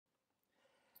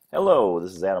Hello,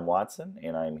 this is Adam Watson,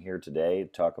 and I'm here today to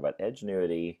talk about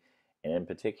Edgenuity, and in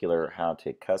particular, how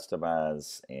to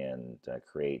customize and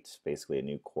create basically a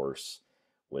new course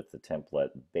with the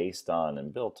template based on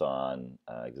and built on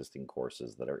existing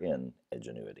courses that are in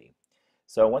Edgenuity.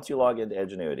 So once you log into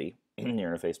Edgenuity, your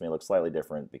interface may look slightly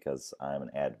different because I'm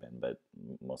an admin, but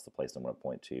most of the places I'm going to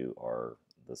point to are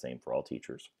the same for all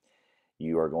teachers.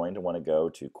 You are going to want to go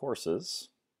to Courses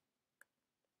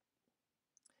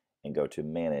and go to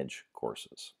Manage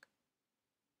Courses.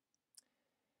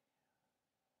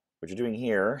 What you're doing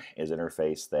here is an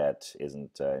interface that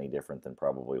isn't any different than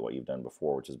probably what you've done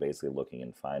before, which is basically looking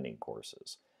and finding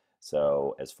courses.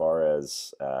 So as far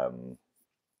as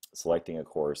selecting a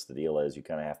course, the deal is you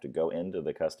kind of have to go into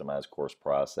the customized course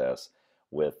process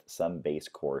with some base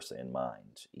course in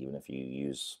mind, even if you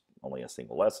use only a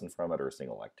single lesson from it or a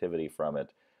single activity from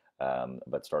it,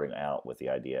 but starting out with the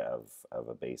idea of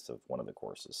a base of one of the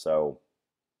courses. So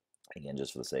again,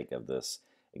 just for the sake of this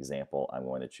example, I'm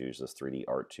going to choose this 3D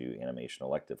Art 2 Animation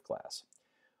Elective class.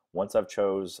 Once I've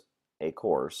chose a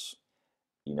course,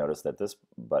 you notice that this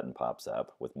button pops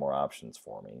up with more options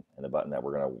for me, and the button that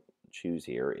we're going to choose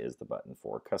here is the button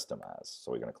for Customize.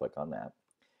 So we're going to click on that.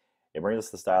 It brings us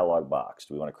this dialog box.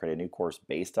 Do we want to create a new course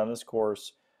based on this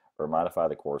course or modify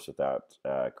the course without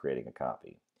creating a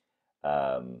copy?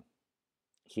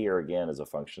 Here again is a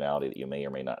functionality that you may or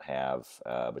may not have,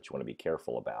 but you want to be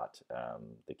careful about.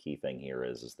 The key thing here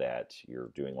is that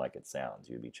you're doing like it sounds.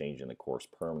 You'd be changing the course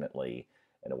permanently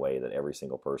in a way that every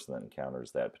single person that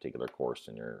encounters that particular course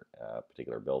in your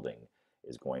particular building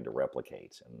is going to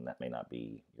replicate, and that may not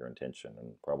be your intention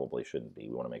and probably shouldn't be.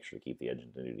 We want to make sure to keep the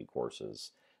Edgenuity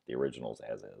courses, the originals,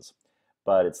 as is.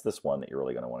 But it's this one that you're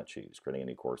really going to want to choose, creating a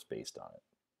new course based on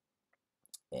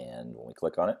it. And when we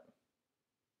click on it,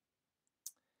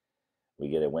 we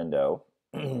get a window.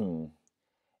 And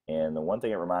the one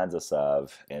thing it reminds us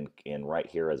of, and right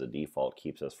here as a default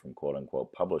keeps us from quote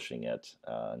unquote publishing it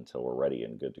until we're ready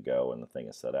and good to go and the thing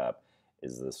is set up,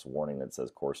 is this warning that says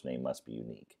course name must be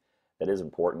unique. That is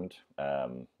important,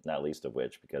 not least of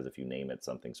which because if you name it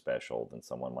something special, then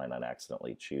someone might not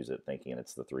accidentally choose it thinking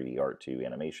it's the 3D Art 2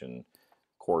 animation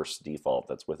course default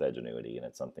that's with Edgenuity and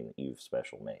it's something that you've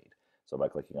special made. So by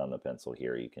clicking on the pencil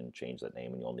here, you can change that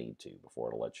name and you'll need to before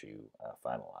it'll let you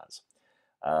finalize.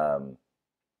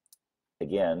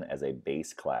 Again, as a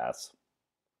base class,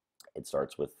 it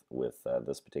starts with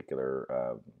this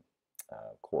particular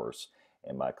course.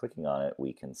 And by clicking on it,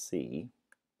 we can see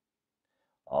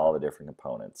all the different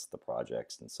components, the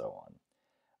projects, and so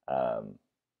on.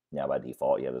 Now, by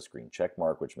default, you have this green check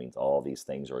mark, which means all these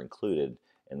things are included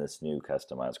in this new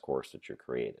customized course that you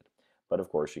created. But of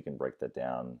course, you can break that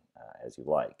down as you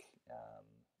like.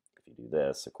 If you do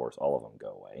this, of course, all of them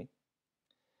go away.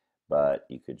 But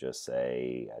you could just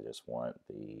say, I just want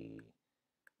the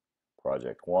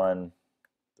project 1.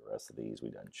 The rest of these we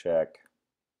done check.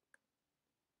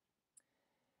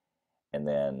 And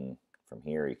then from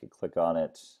here, you could click on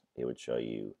it. It would show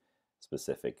you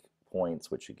specific points,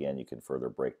 which again, you can further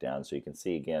break down. So you can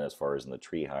see again, as far as in the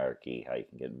tree hierarchy, how you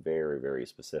can get very, very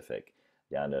specific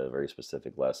down to a very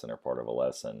specific lesson or part of a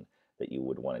lesson that you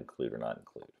would want to include or not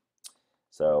include.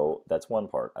 So that's one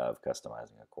part of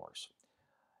customizing a course.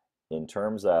 In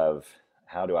terms of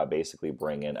how do I basically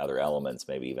bring in other elements,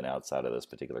 maybe even outside of this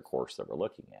particular course that we're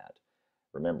looking at,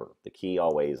 remember, the key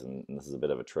always, and this is a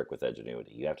bit of a trick with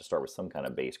Edgenuity, you have to start with some kind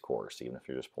of base course, even if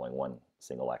you're just pulling one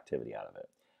single activity out of it.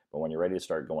 But when you're ready to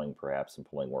start going perhaps and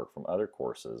pulling work from other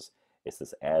courses, it's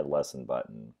this Add Lesson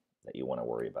button that you want to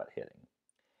worry about hitting.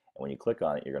 And when you click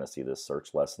on it, you're going to see this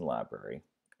Search Lesson Library.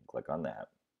 Click on that.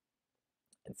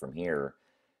 And from here,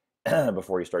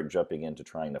 before you start jumping into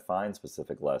trying to find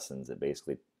specific lessons, it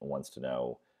basically wants to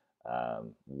know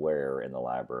where in the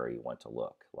library you want to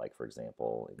look. Like, for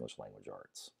example, English Language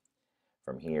Arts.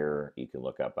 From here, you can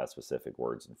look up by specific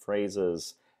words and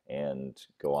phrases and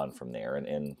go on from there.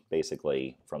 And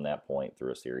basically, from that point,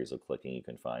 through a series of clicking, you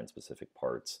can find specific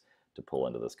parts to pull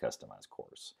into this customized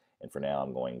course. And for now,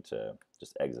 I'm going to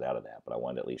just exit out of that, but I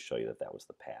wanted to at least show you that that was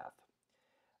the path.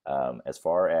 As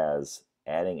far as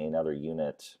adding another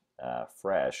unit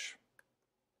fresh,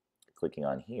 clicking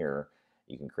on here,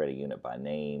 you can create a unit by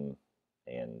name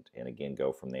and again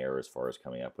go from there as far as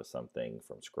coming up with something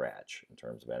from scratch in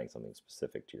terms of adding something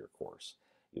specific to your course.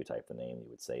 You would type the name, you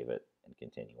would save it, and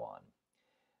continue on.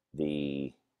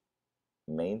 The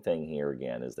main thing here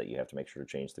again is that you have to make sure to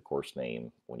change the course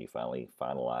name when you finally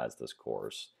finalize this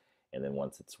course, and then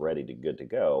once it's ready to good to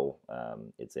go,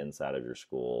 it's inside of your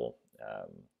school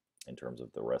in terms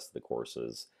of the rest of the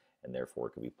courses, and therefore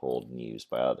it can be pulled and used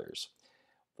by others.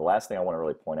 The last thing I want to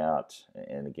really point out,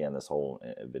 and again, this whole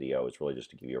video is really just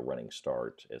to give you a running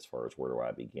start as far as where do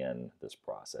I begin this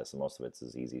process, and most of it's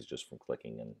as easy as just from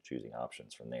clicking and choosing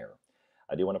options from there.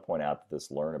 I do want to point out that this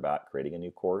Learn About Creating a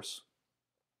New Course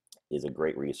is a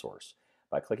great resource.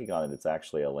 By clicking on it, it's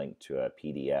actually a link to a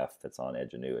PDF that's on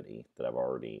Edgenuity that I've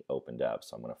already opened up,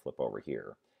 so I'm going to flip over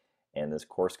here. And this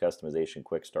course customization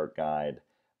quick start guide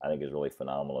I think is really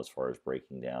phenomenal as far as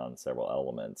breaking down several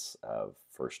elements of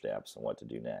first steps and what to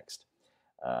do next.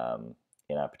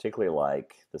 And I particularly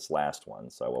like this last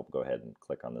one, so I will go ahead and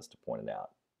click on this to point it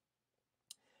out.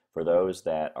 For those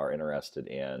that are interested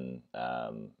in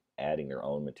adding their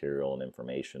own material and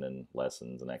information and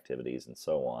lessons and activities and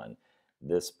so on,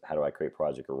 this How Do I Create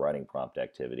Project or Writing Prompt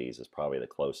Activities is probably the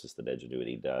closest that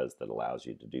Edgenuity does that allows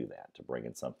you to do that, to bring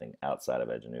in something outside of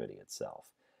Edgenuity itself.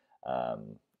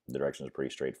 The directions are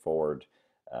pretty straightforward.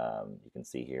 You can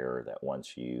see here that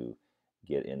once you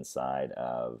get inside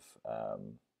of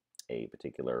a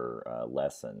particular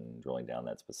lesson, drilling down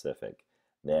that specific,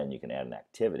 then you can add an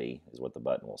activity, is what the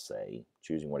button will say,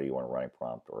 choosing whether you want a writing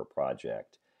prompt or a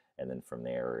project, and then from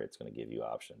there it's going to give you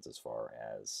options as far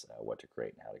as what to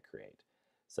create and how to create.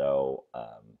 So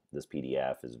this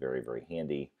PDF is very, very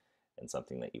handy and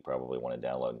something that you probably want to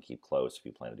download and keep close if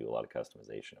you plan to do a lot of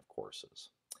customization of courses.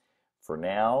 For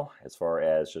now, as far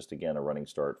as just again a running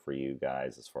start for you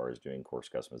guys as far as doing course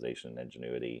customization and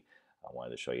Edgenuity, I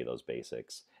wanted to show you those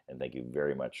basics, and thank you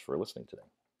very much for listening today.